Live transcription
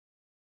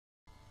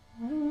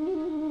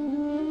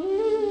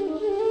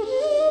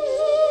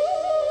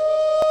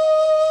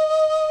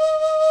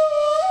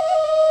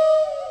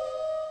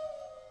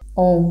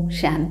ഓം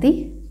ശാന്തി.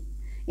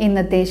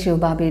 ഇന്നത്തെ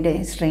ശിവബാബയുടെ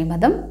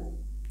ശ്രീമതം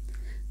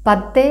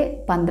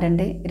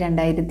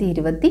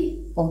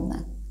 10-12-2021.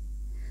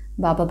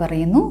 ബാബ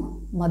പറയുന്നു,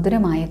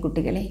 മധുരമായ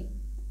കുട്ടികളെ,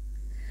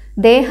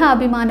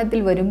 ദേഹാഭിമാനത്തിൽ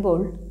വരുമ്പോൾ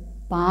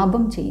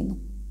പാപം ചെയ്യുന്നു.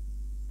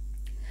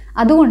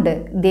 അതുകൊണ്ട്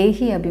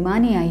ദേഹി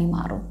അഭിമാനിയായി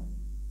മാറും.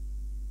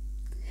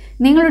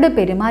 നിങ്ങളുടെ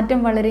പെരുമാറ്റം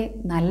വളരെ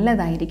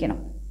നല്ലതായിരിക്കണം.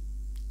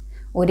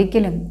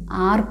 ഒരിക്കലും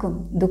ആർക്കും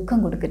ദുഃഖം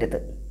കൊടുക്കരുത്.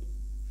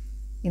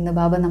 ഇന്ന്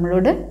ബാബ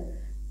നമ്മളോട്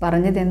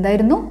പറഞ്ഞത്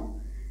എന്തായിരുന്നു?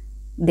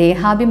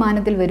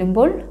 ദേഹാഭിമാനത്തിൽ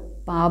വരുമ്പോൾ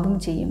പാപം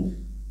ചെയ്യും.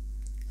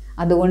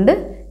 അതുകൊണ്ട്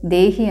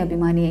ദേഹി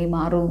അഭിമാനിയായി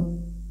മാറൂ.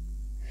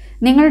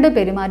 നിങ്ങളുടെ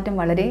പെരുമാറ്റം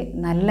വളരെ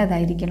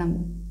നല്ലതായിരിക്കണം.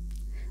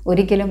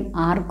 ഒരിക്കലും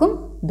ആർക്കും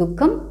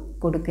ദുഃഖം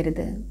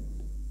കൊടുക്കരുത്.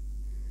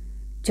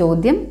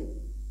 ചോദ്യം: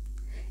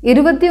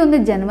 21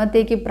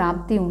 ജന്മത്തേക്ക്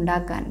പ്രാപ്തി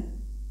ഉണ്ടാക്കാൻ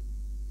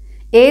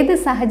ഏത്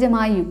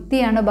സഹജമായ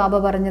യുക്തിയാണ് ബാബ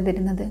പറഞ്ഞു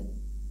തരുന്നത്?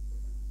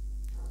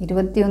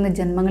 21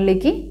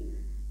 ജന്മങ്ങളിലേക്ക്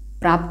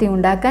പ്രാപ്തി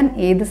ഉണ്ടാക്കാൻ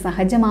ഏത്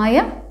സഹജമായ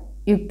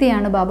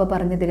യുക്തിയാണ് ബാബ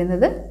പറഞ്ഞു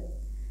തരുന്നത്?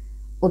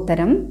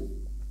 ഉത്തരം: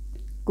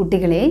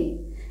 കുട്ടികളെ,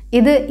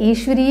 ഇത്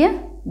ഈശ്വരീയ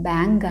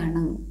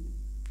ബാങ്കാണ്.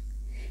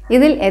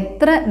 ഇതിൽ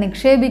എത്ര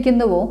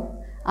നിക്ഷേപിക്കുന്നുവോ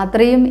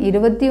അത്രയും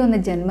 21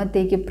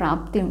 ജന്മത്തേക്ക്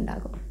പ്രാപ്തി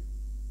ഉണ്ടാകും.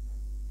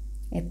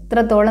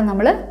 എത്രത്തോളം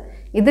നമ്മൾ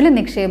ഇതിൽ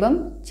നിക്ഷേപം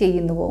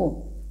ചെയ്യുന്നുവോ,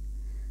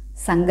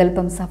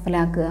 സങ്കല്പം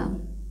സഫലാക്കുക,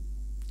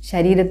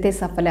 ശരീരത്തെ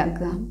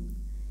സഫലാക്കുക,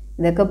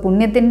 ഇതൊക്കെ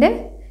പുണ്യത്തിൻ്റെ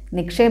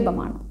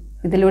നിക്ഷേപമാണ്.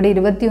 ഇതിലൂടെ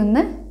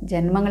 21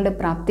 ജന്മങ്ങളുടെ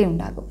പ്രാപ്തി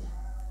ഉണ്ടാകും.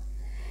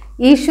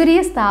 ഈശ്വരീയ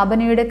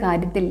സ്ഥാപനയുടെ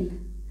കാര്യത്തിൽ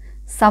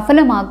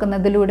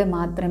സഫലമാക്കുന്നതിലൂടെ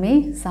മാത്രമേ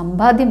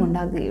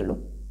സമ്പാദ്യമുണ്ടാകുകയുള്ളൂ.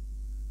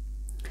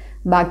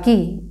 ബാക്കി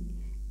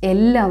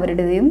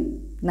എല്ലാവരുടെയും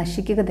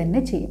നശിക്കുക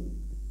തന്നെ ചെയ്യും.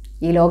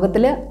 ഈ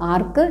ലോകത്തിൽ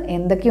ആർക്ക്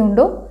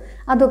എന്തൊക്കെയുണ്ടോ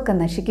അതൊക്കെ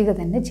നശിക്കുക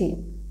തന്നെ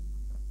ചെയ്യും.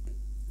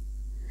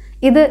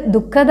 ഇത്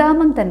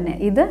ദുഃഖധാമം തന്നെ.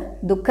 ഇത്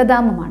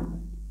ദുഃഖധാമമാണ്.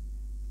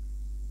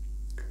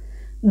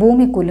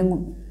 ഭൂമി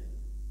കുലുങ്ങും,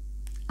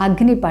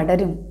 അഗ്നി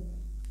പടരും,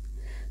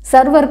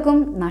 സർവർക്കും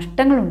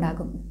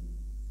നഷ്ടങ്ങളുണ്ടാകും.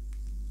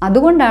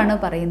 അതുകൊണ്ടാണ്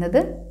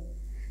പറയുന്നത്,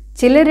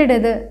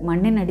 ചിലരുടേത്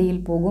മണ്ണിനടിയിൽ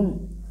പോകും,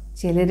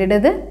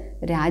 ചിലരുടേത്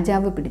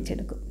രാജാവ്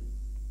പിടിച്ചെടുക്കും.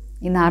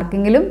 ഇന്ന്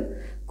ആർക്കെങ്കിലും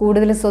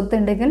കൂടുതൽ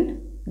സ്വത്തുണ്ടെങ്കിൽ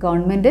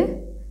ഗവൺമെൻറ്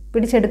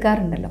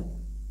പിടിച്ചെടുക്കാറുണ്ടല്ലോ.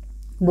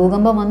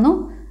 ഭൂകമ്പം വന്നു,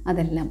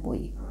 അതെല്ലാം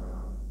പോയി.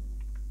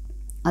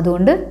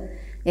 അതുകൊണ്ട്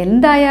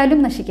എന്തായാലും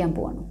നശിക്കാൻ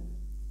പോവാണ്.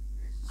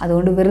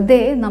 അതുകൊണ്ട്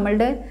വെറുതെ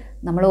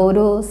നമ്മൾ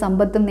ഓരോ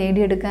സമ്പത്തും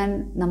നേടിയെടുക്കാൻ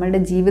നമ്മളുടെ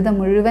ജീവിതം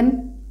മുഴുവൻ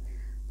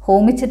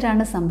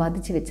ഹോമിച്ചിട്ടാണ്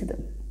സമ്പാദിച്ചു വെച്ചത്.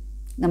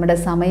 നമ്മുടെ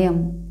സമയം,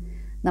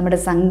 നമ്മുടെ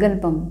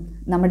സങ്കല്പം,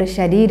 നമ്മുടെ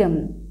ശരീരം,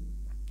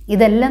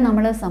 ഇതെല്ലാം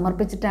നമ്മൾ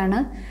സമർപ്പിച്ചിട്ടാണ്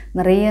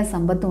നിറയെ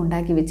സമ്പത്തും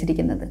ഉണ്ടാക്കി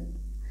വെച്ചിരിക്കുന്നത്.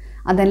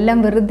 അതെല്ലാം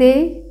വെറുതെ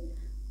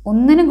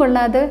ഒന്നിനും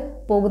കൊള്ളാതെ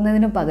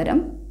പോകുന്നതിന് പകരം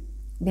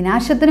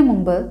വിനാശത്തിന്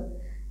മുമ്പ്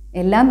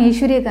എല്ലാം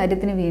ഈശ്വരീയ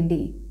കാര്യത്തിന് വേണ്ടി,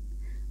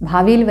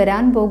 ഭാവിയിൽ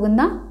വരാൻ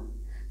പോകുന്ന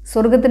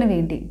സ്വർഗത്തിന്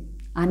വേണ്ടി,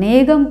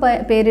 അനേകം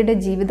പേരുടെ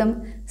ജീവിതം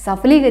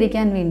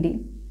സഫലീകരിക്കാൻ വേണ്ടി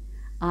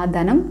ആ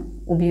ധനം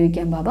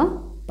ഉപയോഗിക്കാൻ ബാബ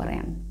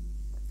പറയാം.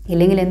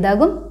 ഇല്ലെങ്കിൽ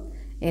എന്താകും?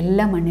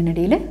 എല്ലാം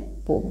മണ്ണിനടിയിൽ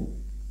പോകും.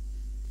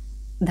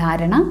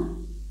 ധാരണ: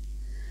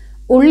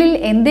 ഉള്ളിൽ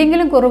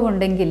എന്തെങ്കിലും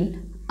കുറവുണ്ടെങ്കിൽ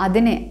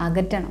അതിനെ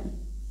അകറ്റണം.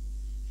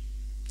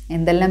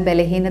 എന്തെല്ലാം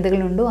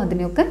ബലഹീനതകളുണ്ടോ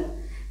അതിനെയൊക്കെ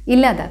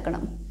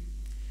ഇല്ലാതാക്കണം.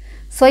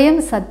 സ്വയം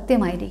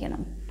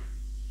സത്യമായിരിക്കണം.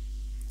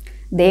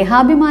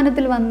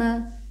 ദേഹാഭിമാനത്തിൽ വന്ന്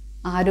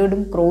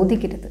ആരോടും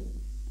ക്രോധിക്കരുത്.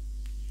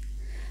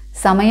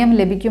 സമയം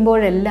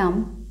ലഭിക്കുമ്പോഴെല്ലാം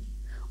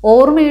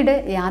ഓർമ്മയുടെ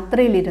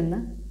യാത്രയിലിരുന്ന്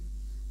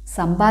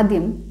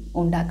സമ്പാദ്യം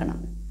ഉണ്ടാക്കണം.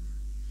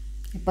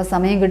 ഇപ്പോൾ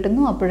സമയം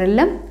കിട്ടുന്നു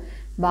അപ്പോഴെല്ലാം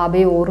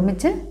ബാബയെ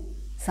ഓർമ്മിച്ച്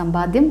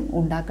സമ്പാദ്യം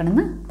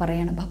ഉണ്ടാക്കണമെന്ന്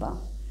പറയണം ബാബ.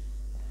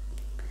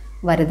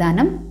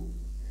 വരദാനം: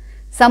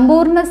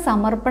 സമ്പൂർണ്ണ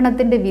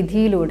സമർപ്പണത്തിൻ്റെ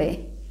വിധിയിലൂടെ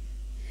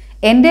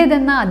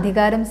എൻ്റേതെന്ന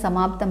അധികാരം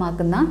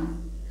സമാപ്തമാക്കുന്ന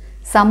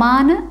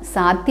സമാന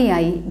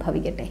സാത്തിയായി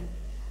ഭവിക്കട്ടെ.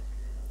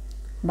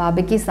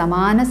 ബാബയ്ക്ക്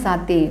സമാന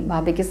സാത്തി,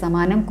 ബാബയ്ക്ക്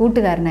സമാനം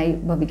കൂട്ടുകാരനായി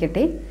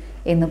ഭവിക്കട്ടെ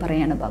എന്ന്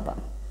പറയാണ് ബാബ.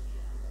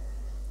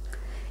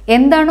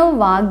 എന്താണോ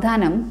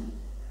വാഗ്ദാനം,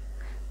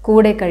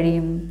 കൂടെ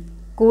കഴിയും,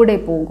 കൂടെ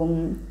പോകും,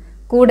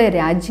 കൂടെ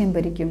രാജ്യം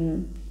ഭരിക്കും,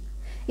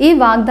 ഈ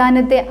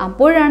വാഗ്ദാനത്തെ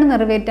അപ്പോഴാണ്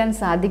നിറവേറ്റാൻ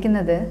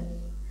സാധിക്കുന്നത്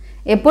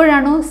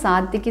എപ്പോഴാണോ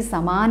സാത്തിക്ക്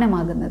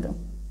സമാനമാകുന്നത്.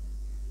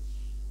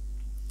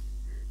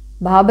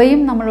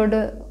 ബാബയും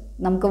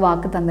നമുക്ക്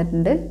വാക്ക്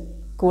തന്നിട്ടുണ്ട്,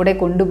 കൂടെ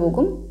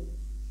കൊണ്ടുപോകും,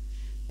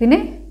 പിന്നെ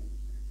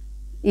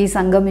ഈ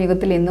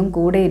സംഗമയുഗത്തിൽ എന്നും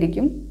കൂടെ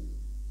ഇരിക്കും,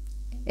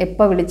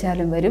 എപ്പോൾ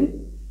വിളിച്ചാലും വരും,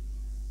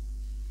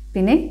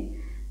 പിന്നെ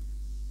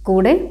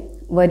കൂടെ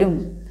വരും,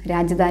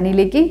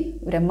 രാജധാനിയിലേക്ക്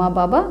ബ്രഹ്മ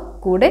ബാബ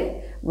കൂടെ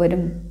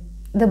വരും.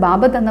 ഇത്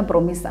ബാബ തന്ന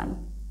പ്രോമിസാണ്.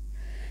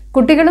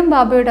 കുട്ടികളും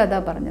ബാബയോട് അതാ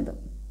പറഞ്ഞത്.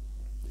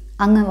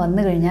 അങ്ങ്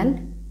വന്നു കഴിഞ്ഞാൽ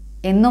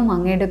എന്നും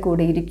അങ്ങയുടെ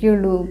കൂടെ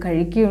ഇരിക്കുകയുള്ളൂ,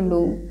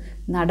 കഴിക്കുകയുള്ളൂ,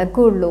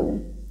 നടക്കുകയുള്ളൂ.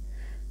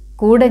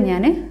 കൂടെ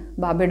ഞാൻ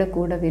ബാബയുടെ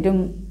കൂടെ വരും.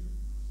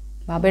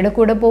 ബാബയുടെ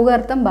കൂടെ പോകുക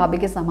അർത്ഥം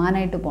ബാബയ്ക്ക്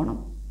സമാനമായിട്ട് പോകണം.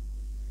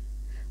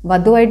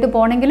 വധുവായിട്ട്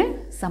പോകണമെങ്കിൽ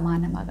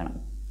സമാനമാകണം.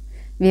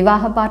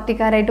 വിവാഹ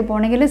പാർട്ടിക്കാരായിട്ട്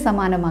പോകണമെങ്കിൽ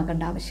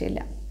സമാനമാകേണ്ട ആവശ്യമില്ല.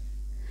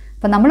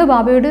 അപ്പം നമ്മൾ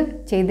ബാബയോട്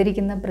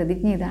ചെയ്തിരിക്കുന്ന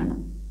പ്രതിജ്ഞ ഇതാണ്.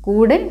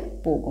 കൂടെ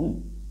പോകും,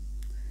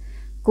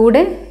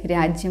 കൂടെ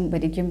രാജ്യം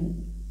ഭരിക്കും.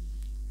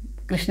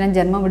 കൃഷ്ണൻ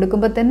ജന്മം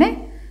എടുക്കുമ്പോൾ തന്നെ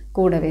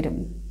കൂടെ വരും.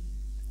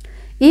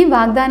 ഈ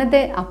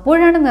വാഗ്ദാനത്തെ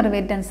അപ്പോഴാണ്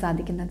നിറവേറ്റാൻ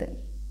സാധിക്കുന്നത്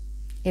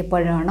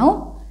എപ്പോഴാണോ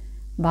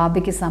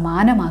ബാബയ്ക്ക്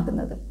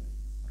സമാനമാകുന്നത്,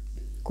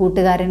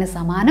 കൂട്ടുകാരന്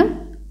സമാനം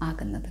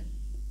ആകുന്നത്.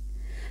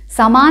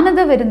 സമാനത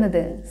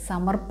വരുന്നത്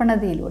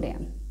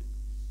സമർപ്പണതയിലൂടെയാണ്.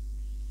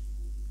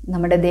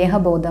 നമ്മുടെ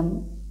ദേഹബോധം,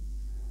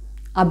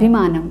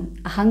 അഭിമാനം,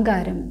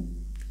 അഹങ്കാരം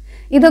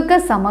ഇതൊക്കെ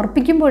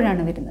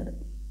സമർപ്പിക്കുമ്പോഴാണ് വരുന്നത്.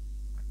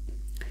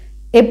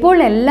 എപ്പോൾ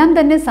എല്ലാം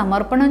തന്നെ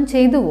സമർപ്പണം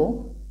ചെയ്തുവോ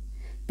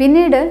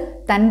പിന്നീട്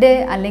തൻ്റെ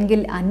അല്ലെങ്കിൽ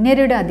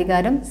അന്യരുടെ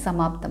അധികാരം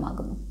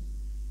സമാപ്തമാകുന്നു.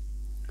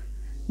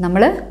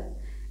 നമ്മൾ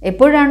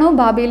എപ്പോഴാണോ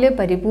ബാബയിൽ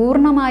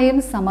പരിപൂർണമായും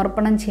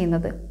സമർപ്പണം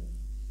ചെയ്യുന്നത്,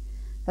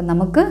 അപ്പം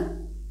നമുക്ക്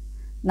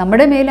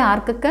നമ്മുടെ മേൽ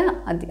ആർക്കൊക്കെ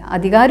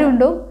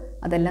അധികാരമുണ്ടോ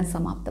അതെല്ലാം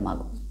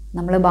സമാപ്തമാകും.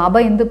 നമ്മൾ ബാബ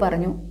എന്ത്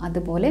പറഞ്ഞു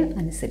അതുപോലെ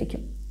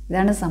അനുസരിക്കും.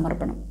 ഇതാണ്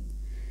സമർപ്പണം.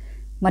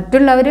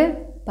 മറ്റുള്ളവർ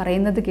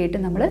പറയുന്നത് കേട്ട്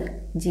നമ്മൾ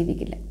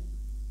ജീവിക്കില്ല.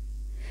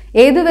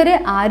 ഏതുവരെ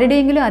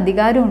ആരുടെയെങ്കിലും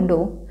അധികാരമുണ്ടോ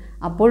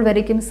അപ്പോൾ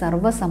വരയ്ക്കും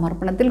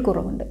സർവ്വസമർപ്പണത്തിൽ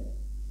കുറവുണ്ട്.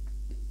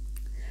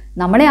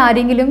 നമ്മളെ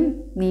ആരെങ്കിലും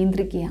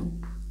നിയന്ത്രിക്കുക,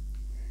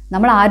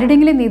 നമ്മൾ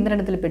ആരുടെയെങ്കിലും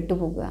നിയന്ത്രണത്തിൽ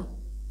പെട്ടുപോകുക,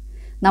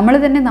 നമ്മൾ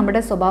തന്നെ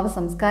നമ്മുടെ സ്വഭാവ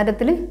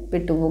സംസ്കാരത്തിൽ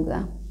പെട്ടുപോകുക,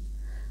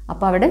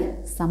 അപ്പോൾ അവിടെ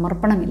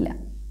സമർപ്പണമില്ല.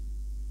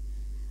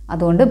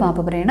 അതുകൊണ്ട് ബാബ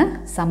പറയണ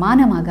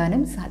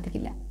സമാനമാകാനും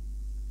സാധിക്കില്ല.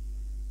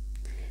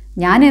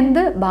 ഞാൻ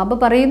എന്ത് ബാബ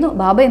പറയുന്നു,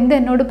 ബാബ എന്ത്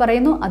എന്നോട്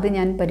പറയുന്നു അത്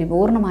ഞാൻ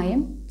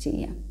പരിപൂർണമായും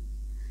ചെയ്യാം.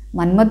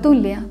 മന്മത്തും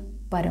ഇല്ല,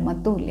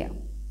 പരമത്തും ഇല്ല.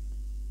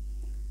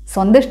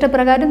 സ്വന്തം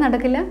ഇഷ്ടപ്രകാരം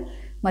നടക്കില്ല,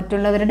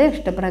 മറ്റുള്ളവരുടെ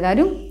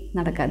ഇഷ്ടപ്രകാരം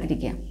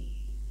നടക്കാതിരിക്കുക.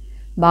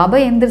 ബാബ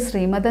എന്ത്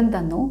ശ്രീമതം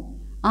തന്നോ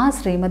ആ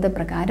ശ്രീമത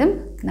പ്രകാരം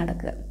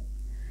നടക്കുക.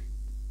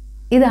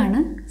 ഇതാണ്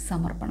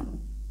സമർപ്പണം.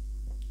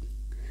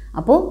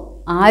 അപ്പോൾ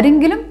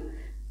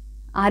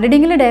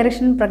ആരുടെയെങ്കിലും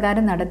ഡയറക്ഷൻ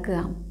പ്രകാരം നടക്കുക,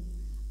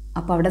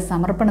 അപ്പോൾ അവിടെ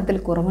സമർപ്പണത്തിൽ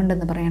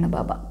കുറവുണ്ടെന്ന് പറയണം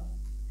ബാബ.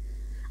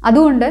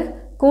 അതുകൊണ്ട്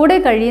കൂടെ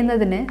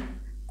കഴിയുന്നതിന്,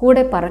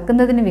 കൂടെ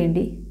പറക്കുന്നതിന്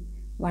വേണ്ടി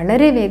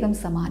വളരെ വേഗം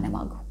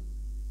സമാനമാകും.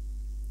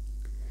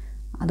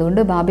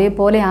 അതുകൊണ്ട്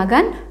ബാബയെപ്പോലെ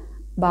ആകാൻ,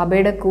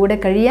 ബാബയുടെ കൂടെ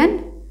കഴിയാൻ,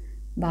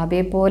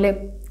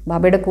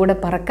 ബാബയുടെ കൂടെ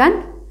പറക്കാൻ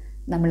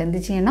നമ്മൾ എന്ത്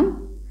ചെയ്യണം?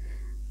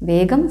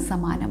 വേഗം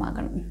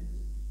സമാനമാകണം.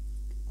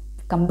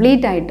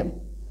 കംപ്ലീറ്റ് ആയിട്ടും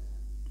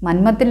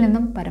മന്മത്തിൽ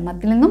നിന്നും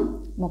പരമത്തിൽ നിന്നും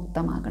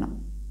മുക്തമാകണം.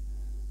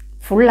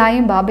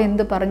 ഫുള്ളായും ബാബ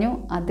എന്ത് പറഞ്ഞു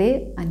അതേ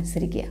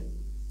അനുസരിക്കുക.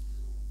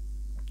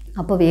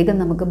 അപ്പോൾ വേഗം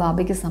നമുക്ക്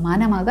ബാബയ്ക്ക്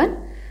സമാനമാകാൻ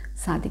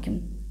സാധിക്കും,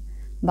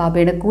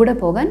 ബാബയുടെ കൂടെ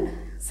പോകാൻ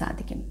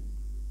സാധിക്കും.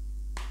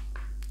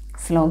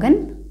 സ്ലോഗൻ: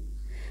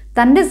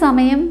 തൻ്റെ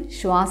സമയം,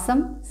 ശ്വാസം,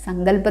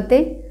 സങ്കല്പത്തെ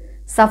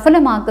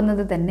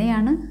സഫലമാക്കുന്നത്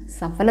തന്നെയാണ്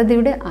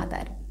സഫലതയുടെ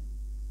ആധാരം.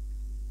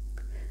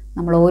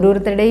 നമ്മൾ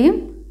ഓരോരുത്തരുടെയും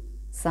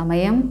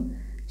സമയം,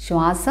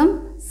 ശ്വാസം,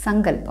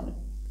 സങ്കല്പം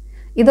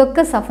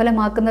ഇതൊക്കെ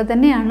സഫലമാക്കുന്നത്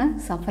തന്നെയാണ്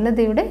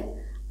സഫലതയുടെ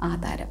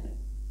ആധാരം.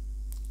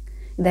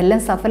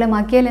 ഇതെല്ലാം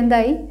സഫലമാക്കിയാൽ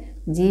എന്തായി?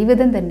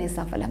 ജീവിതം തന്നെ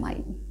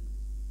സഫലമായി.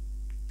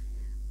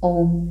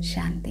 ഓം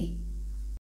ശാന്തി.